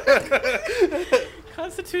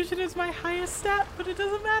 Constitution is my highest stat, but it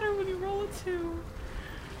doesn't matter when you roll a 2.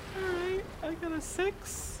 Alright, I got a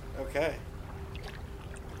 6. Okay.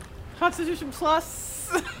 Constitution plus.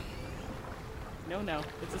 No,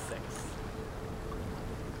 it's a 6.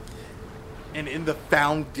 And in the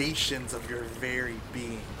foundations of your very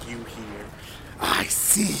being, you hear, I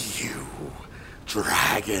see you,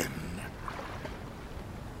 dragon.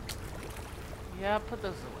 Yeah, put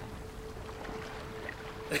those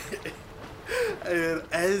away. And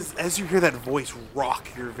as you hear that voice rock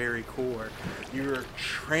your very core, you're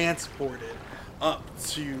transported up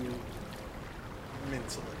to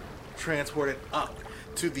mentally, transported up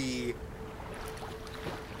to the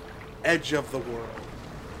edge of the world,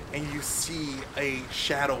 and you see a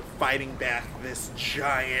shadow fighting back this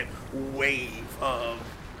giant wave of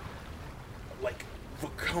like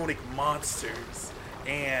draconic monsters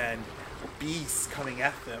and beasts coming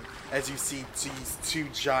at them as you see these two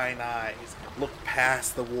giant eyes look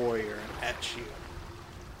past the warrior and at you.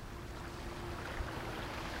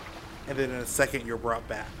 And then in a second you're brought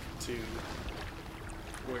back to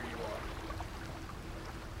where you are.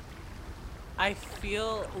 I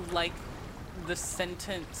feel like the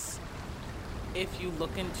sentence, if you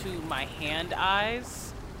look into my hand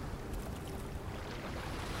eyes,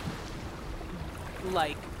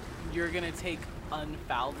 like you're gonna take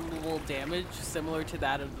unfathomable damage similar to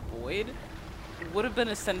that of the void, would have been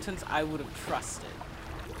a sentence I would have trusted.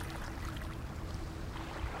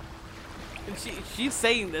 And she's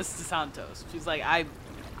saying this to Santos. She's like, I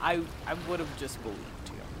would have just believed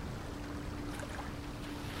you.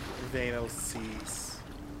 Vano sees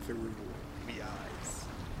through the eyes.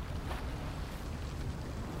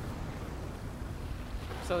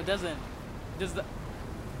 So it doesn't. Does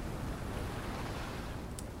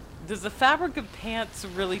the fabric of pants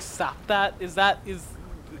really stop that?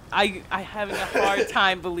 I having a hard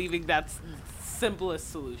time believing that's the simplest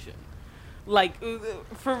solution. Like,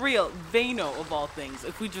 for real, Vano of all things,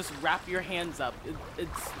 if we just wrap your hands up,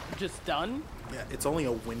 it's just done? Yeah, it's only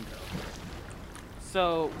a window.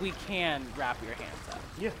 So we can wrap your hands up.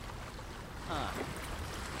 Yeah. Huh.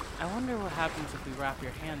 I wonder what happens if we wrap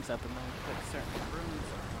your hands up and then we put certain runes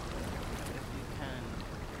on them. If you can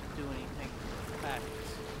do anything to effect.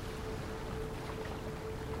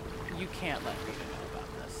 You can't let Rita know about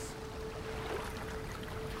this.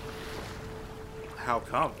 How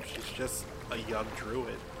come? She's just a young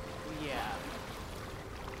druid. Yeah.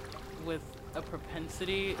 With a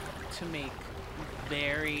propensity to make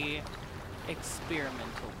very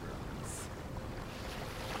experimental runes.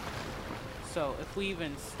 So if we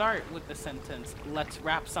even start with the sentence, let's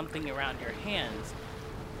wrap something around your hands,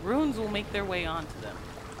 runes will make their way onto them.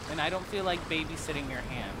 And I don't feel like babysitting your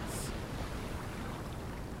hands.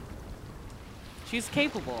 She's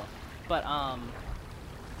capable, but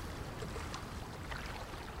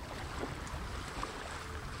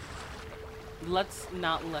let's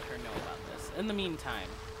not let her know about this. In the meantime,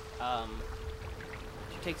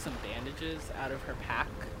 she takes some bandages out of her pack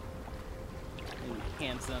and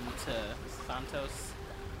hands them to Santos.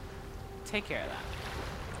 Take care of that.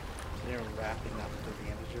 They're wrapping up the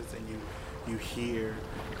bandages, and you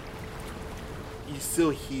still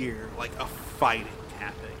hear like a fighting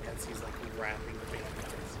happening as he's like wrapping the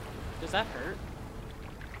bandages. Does that hurt?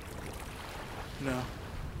 No.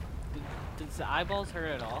 Does the eyeballs hurt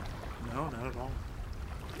at all? No, not at all.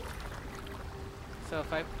 So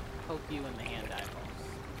if I poke you in the hand eyeballs.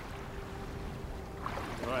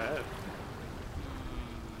 Go ahead.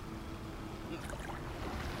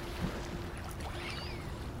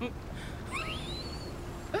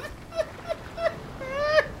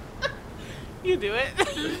 You do it.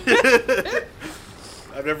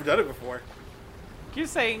 I've never done it before. You're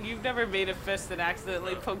saying you've never made a fist and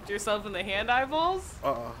accidentally poked yourself in the hand eyeballs?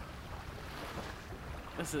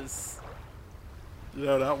 This is...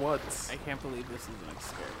 No, not once. I can't believe this is an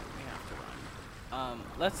experiment we have to run.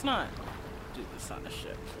 Let's not do this on a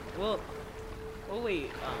ship. We'll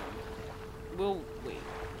wait. We'll wait.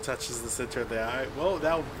 Touches the center of the eye. Well,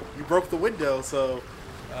 now you broke the window, so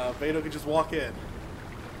Vano can just walk in.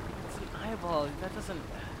 It's an eyeball. That doesn't...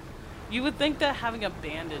 You would think that having a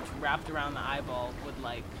bandage wrapped around the eyeball would,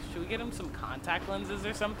 like... Should we get him some contact lenses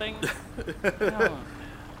or something? No.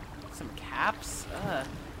 Some caps?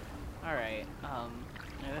 Alright.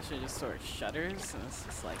 Maybe I should just sort of shudders, and it's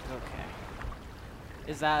just like, okay.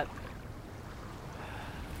 Is that...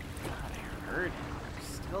 God, I heard him. I'm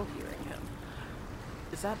still hearing him.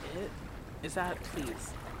 Is that it? Is that...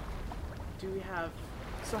 Please. Do we have...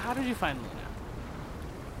 So how did you find Luna?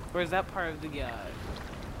 Or is that part of the,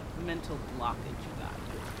 mental blockage you got?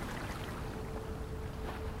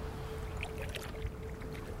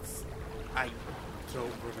 I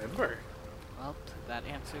don't remember. Well, that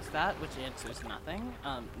answers that, which answers nothing.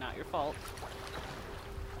 Not your fault.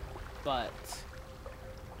 But...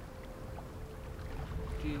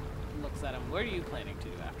 He looks at him. What are you planning to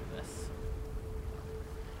do after this?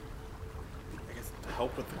 I guess to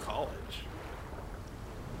help with the college.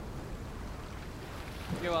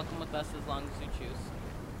 You're welcome with us as long as you choose.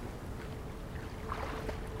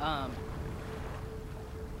 I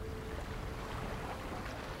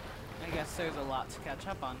guess there's a lot to catch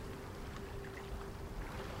up on.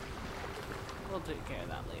 We'll take care of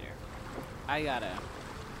that later. I gotta...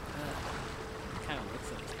 kind of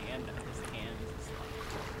looks at his hand and his hands.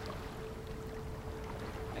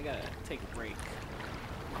 I gotta take a break.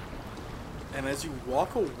 And as you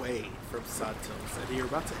walk away from Santos and you're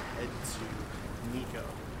about to head to Nico,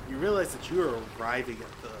 you realize that you are arriving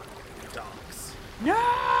at the docks.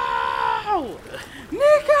 No!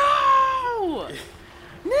 Nico!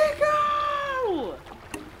 Nico!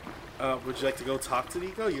 Would you like to go talk to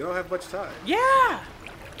Nico? You don't have much time. Yeah!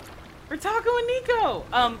 We're talking with Nico.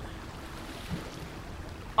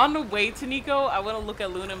 On the way to Nico, I want to look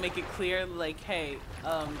at Luna, make it clear, like, hey,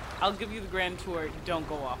 I'll give you the grand tour. Don't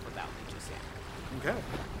go off without me just yet. Okay.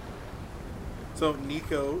 So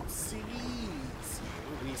Nico sees you,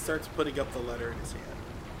 and he starts putting up the letter in his hand.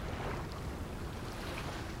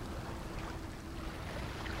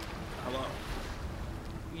 Hello.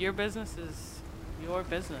 Your business is your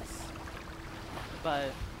business.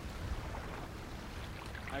 But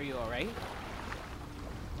are you alright?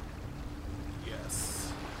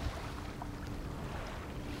 Yes.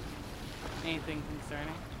 Anything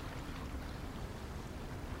concerning?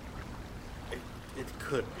 It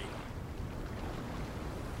could be.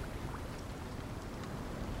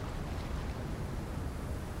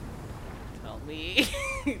 Tell me.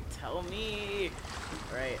 Tell me.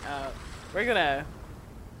 Right, we're gonna...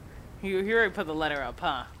 You already put the letter up,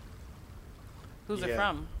 huh? Who's it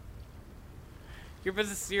from? Your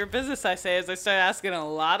business, I say, as I start asking a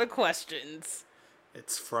lot of questions.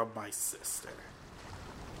 It's from my sister.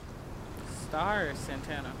 Star or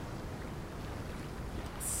Santana?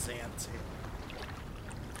 Santana.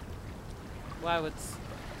 Why would...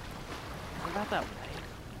 What about that way?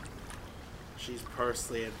 She's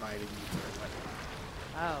personally inviting me to her wedding.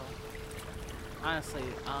 Oh. Honestly,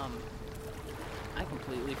 I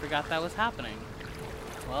completely forgot that was happening.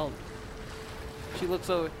 Well, she looks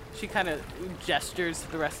over, she kind of gestures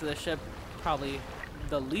to the rest of the ship, probably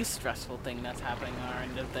the least stressful thing that's happening on our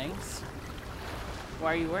end of things.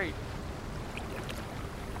 Why are you worried?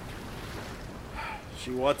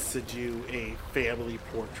 She wants to do a family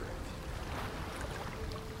portrait.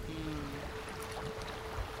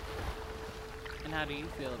 And how do you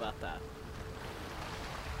feel about that?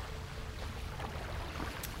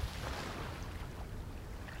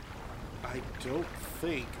 I don't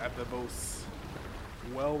think I'm the most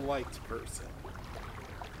well-liked person.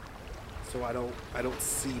 So I don't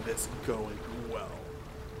see this going well.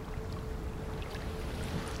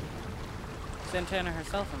 Santana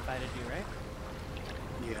herself invited you, right?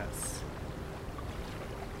 Yes.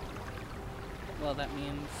 Well, that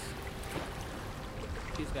means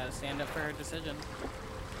she's got to stand up for her decision.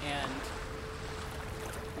 And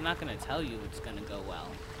I'm not going to tell you it's going to go well,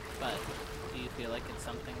 but do you feel like it's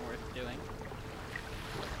something worth doing?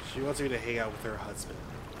 She wants me to hang out with her husband.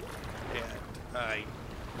 And I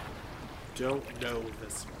don't know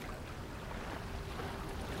this man.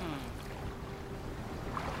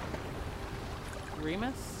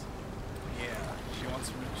 Remus? Yeah,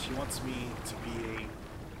 she wants me to be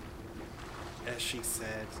as she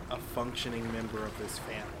said, a functioning member of this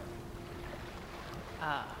family.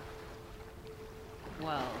 Ah.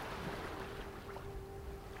 Well.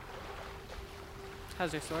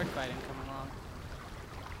 How's your sword fighting coming along?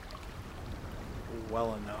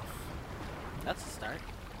 Well enough. That's a start.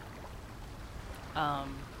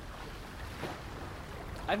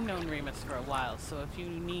 I've known Remus for a while, so if you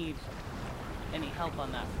need any help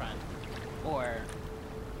on that front, or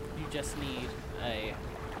you just need a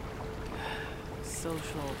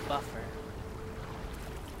social buffer,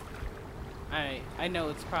 I know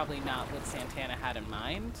it's probably not what Santana had in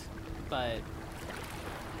mind, but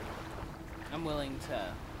I'm willing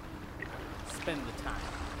to spend the time,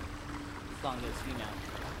 as long as, you know,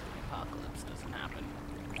 the apocalypse doesn't happen,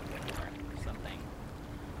 or something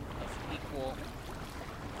of equal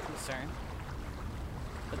concern.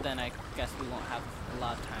 But then I guess we won't have a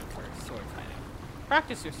lot of time for sword fighting.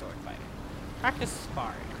 Practice your sword fighting. Practice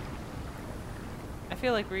sparring. I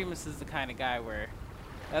feel like Remus is the kind of guy where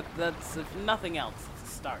that's, if nothing else, it's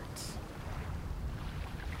a start.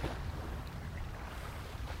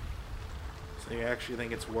 So you actually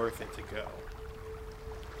think it's worth it to go?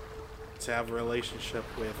 To have a relationship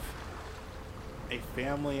with a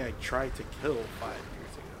family I tried to kill 5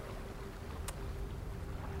 years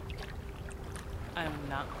ago? I'm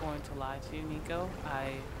not going to lie to you, Nico.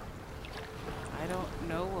 I don't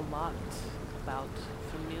know a lot about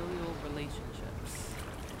familial relationships.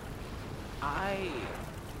 I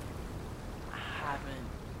haven't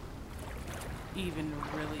even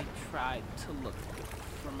really tried to look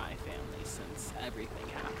for my family since everything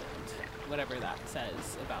happened, whatever that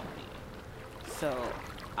says about me. So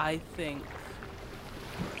I think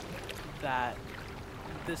that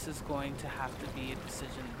this is going to have to be a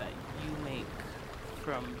decision that you make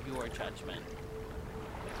from your judgment.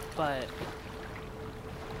 But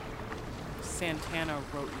Santana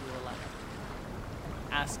wrote you a letter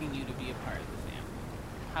asking you to be a part of the family.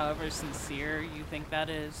 However sincere you think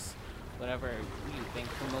that is, whatever you think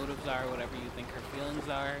her motives are, whatever you think her feelings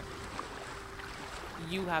are,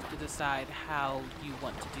 you have to decide how you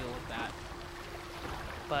want to deal with that.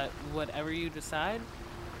 But whatever you decide,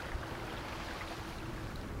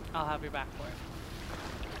 I'll have your back for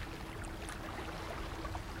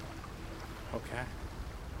it. Okay.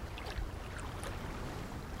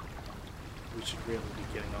 We should really be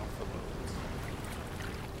getting off the boat,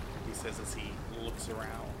 he says as he looks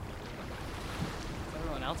around. Is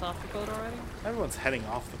everyone else off the boat already? Everyone's heading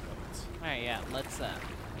off the boat. Alright, yeah, let's,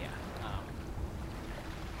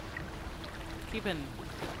 keep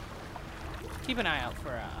an eye out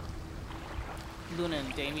for, Luna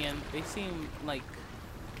and Damien. They seem like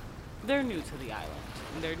they're new to the island.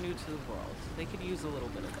 They're new to the world. They could use a little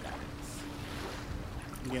bit of guidance.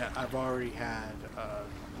 Yeah, I've already had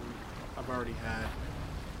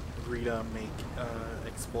Rita make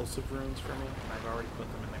explosive runes for me, and I've already put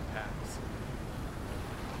them in their packs.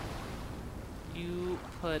 You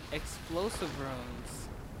put explosive runes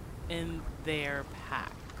in their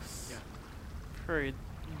packs. Yeah. For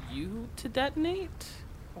you to detonate,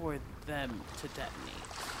 or them to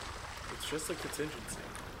detonate? It's just a contingency.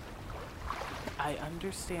 I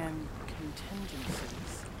understand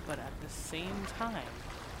contingencies, but at the same time,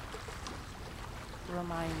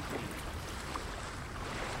 remind me.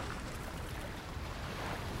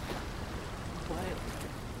 What?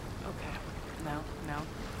 Okay. Now.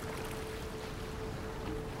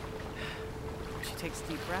 She takes a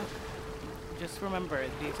deep breath. Just remember,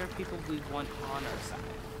 these are people we want on our side.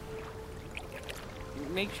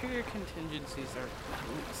 Make sure your contingencies are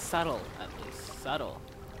subtle, at least. Subtle.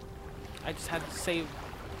 I just had to save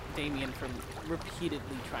Damien from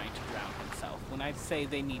repeatedly trying to drown himself. When I say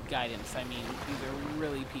they need guidance, I mean these are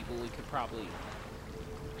really people we could probably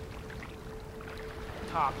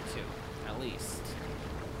talk to, at least.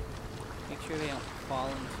 Make sure they don't fall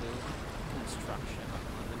into construction on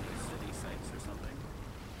the new city sites or something.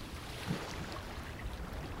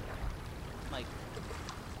 Like,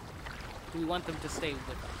 we want them to stay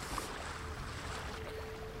with us.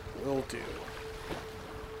 Will do.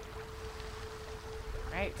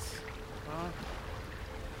 Right. Well,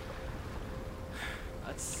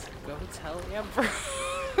 let's go tell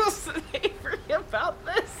Ambrose and Avery about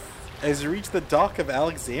this. As you reach the dock of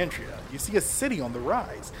Alexandria, you see a city on the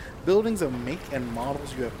rise. Buildings of make and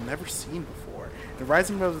models you have never seen before. And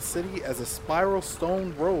rising above the city as a spiral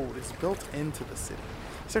stone road is built into the city.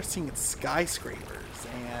 You start seeing skyscrapers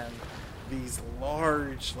and these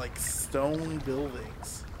large, like, stone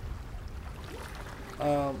buildings.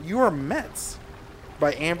 You are met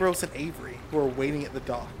by Ambrose and Avery, who are waiting at the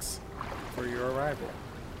docks for your arrival.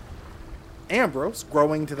 Ambrose,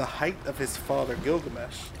 growing to the height of his father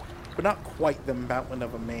Gilgamesh, but not quite the mountain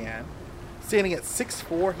of a man. Standing at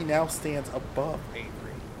 6'4", he now stands above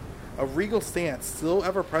Avery. A regal stance still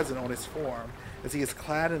ever present on his form, as he is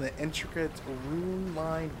clad in an intricate,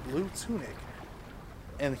 rune-lined blue tunic,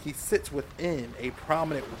 and he sits within a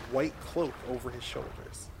prominent white cloak over his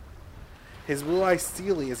shoulders. His blue eyes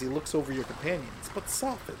steely as he looks over your companions, but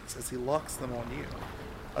softens as he locks them on you.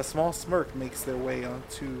 A small smirk makes its way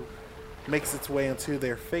onto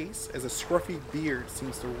their face as a scruffy beard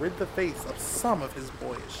seems to rid the face of some of his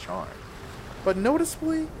boyish charm, but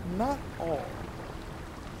noticeably not all.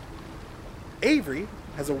 Avery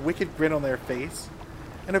has a wicked grin on their face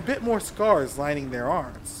and a bit more scars lining their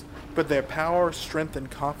arms, but their power, strength, and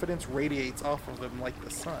confidence radiates off of them like the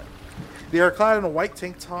sun. They are clad in a white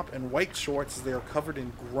tank top and white shorts as they are covered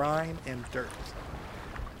in grime and dirt.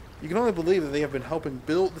 You can only believe that they have been helping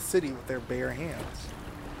build the city with their bare hands.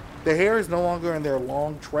 Their hair is no longer in their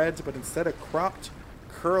long dreads, but instead a cropped,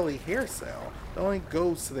 curly hairstyle that only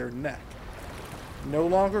goes to their neck, no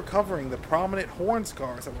longer covering the prominent horn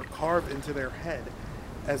scars that were carved into their head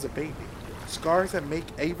as a baby. Scars that make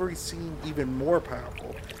Avery seem even more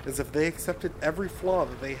powerful, as if they accepted every flaw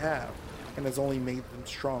that they have, and has only made them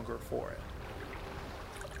stronger for it.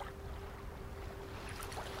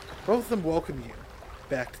 Both of them welcome you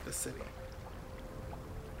back to the city.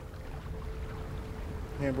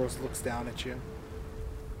 Ambrose looks down at you.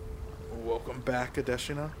 Welcome back,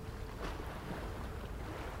 Adeshina.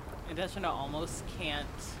 Adeshina almost can't,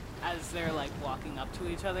 as they're like walking up to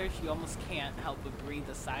each other, she almost can't help but breathe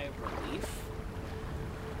a sigh of relief.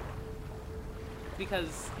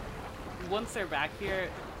 Because once they're back here,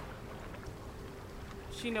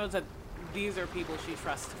 she knows that these are people she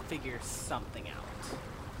trusts to figure something out.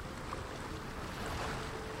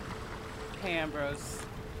 Hey Ambrose,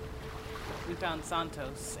 we found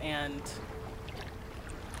Santos, and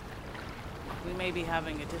We may be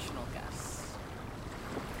having additional guests.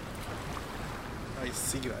 I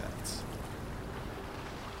see that.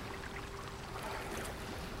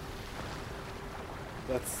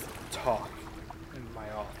 Let's talk in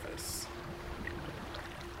my office.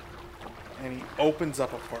 And he opens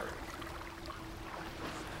up a part.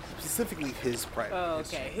 Specifically his private. Oh,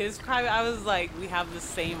 okay. His private. I was like, we have the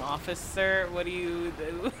same office, sir. What do you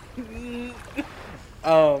do?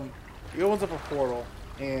 He opens up a portal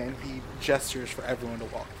and he gestures for everyone to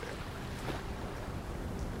walk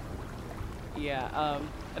through. Yeah.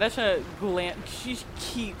 Adesha she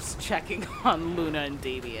keeps checking on Luna and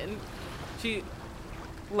Damien. She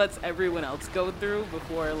lets everyone else go through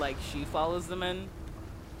before like she follows them in.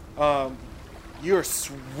 You're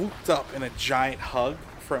swooped up in a giant hug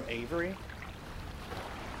from Avery.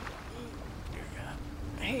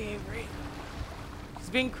 Hey, Avery. She's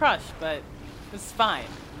being crushed, but it's fine.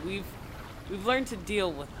 We've learned to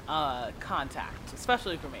deal with contact,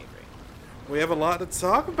 especially from Avery. We have a lot to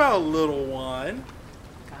talk about, little one.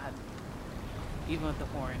 God, even with the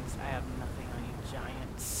horns, I have nothing on you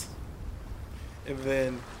giants. And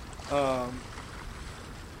then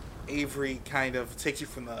Avery kind of takes you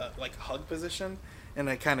from the like hug position and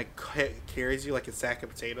it kind of carries you like a sack of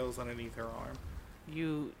potatoes underneath her arm.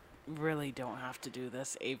 You really don't have to do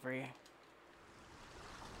this, Avery.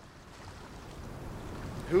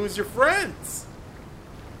 Who's your friends?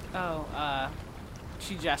 Oh,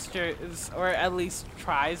 she gestures, or at least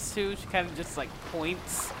tries to. She kind of just like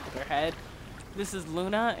points with her head. This is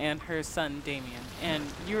Luna and her son Damien, and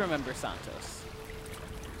you remember Santos.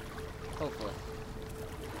 Hopefully.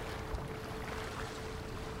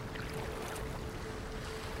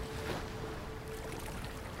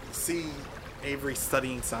 See Avery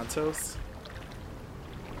studying Santos.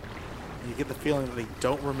 And you get the feeling that they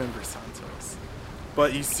don't remember Santos.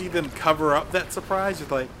 But you see them cover up that surprise. You're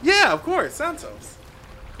like, yeah, of course, Santos.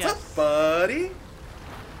 Yes. What's up, buddy?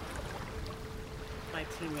 My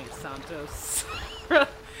teammate Santos.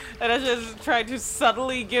 And I just tried to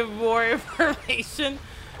subtly give more information.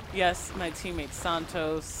 Yes, my teammate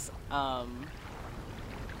Santos.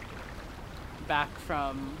 Back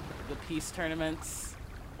from the peace tournaments.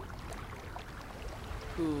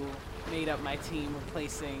 Who made up my team,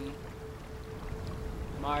 replacing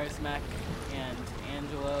Mars Mech and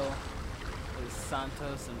Angelo. It was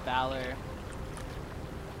Santos and Valor.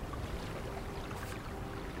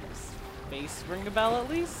 Face ring a bell at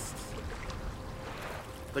least?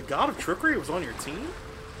 The god of trickery was on your team?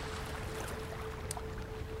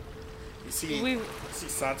 You see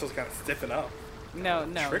Santos kind of stiffen up. No.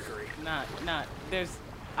 Trickery. Not. There's.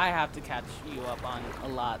 I have to catch you up on a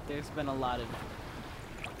lot. There's been a lot of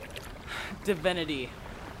divinity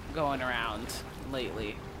going around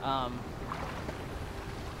lately.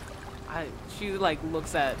 She like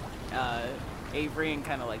looks at Avery and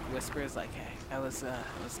kind of like whispers like, "Hey, I was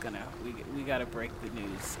gonna. We gotta break the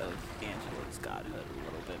news of Angelo's godhood a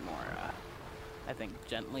little bit more. I think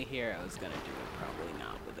gently here. I was gonna do it probably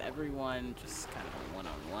not with everyone, just kind of a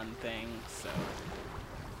one-on-one thing. So,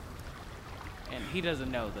 and he doesn't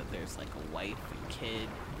know that there's like a wife and kid.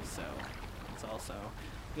 So it's also.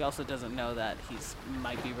 He also doesn't know that he's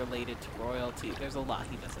might be related to royalty. There's a lot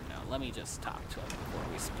he doesn't know. Let me just talk to him before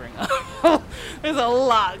we spring up. There's a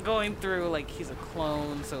lot going through. Like, he's a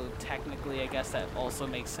clone, so technically I guess that also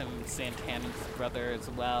makes him Santana's brother as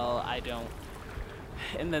well. I don't...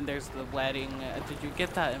 And then there's the wedding. Did you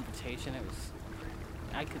get that invitation? It was...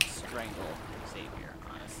 I could strangle Xavier,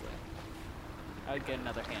 honestly. I would get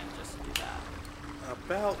another hand just to do that.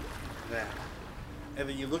 About that. And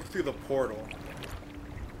then you look through the portal.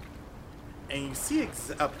 And you see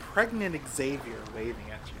a pregnant Xavier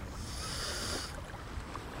waving at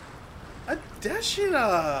you.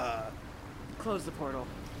 Adeshina! Close the portal.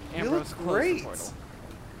 You Ambrose, look close great. the portal.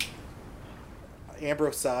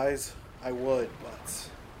 Ambrose sighs, I would, but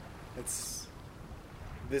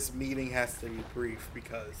this meeting has to be brief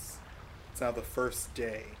because it's now the first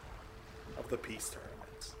day of the peace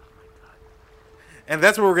tournament. And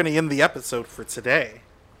that's where we're going to end the episode for today.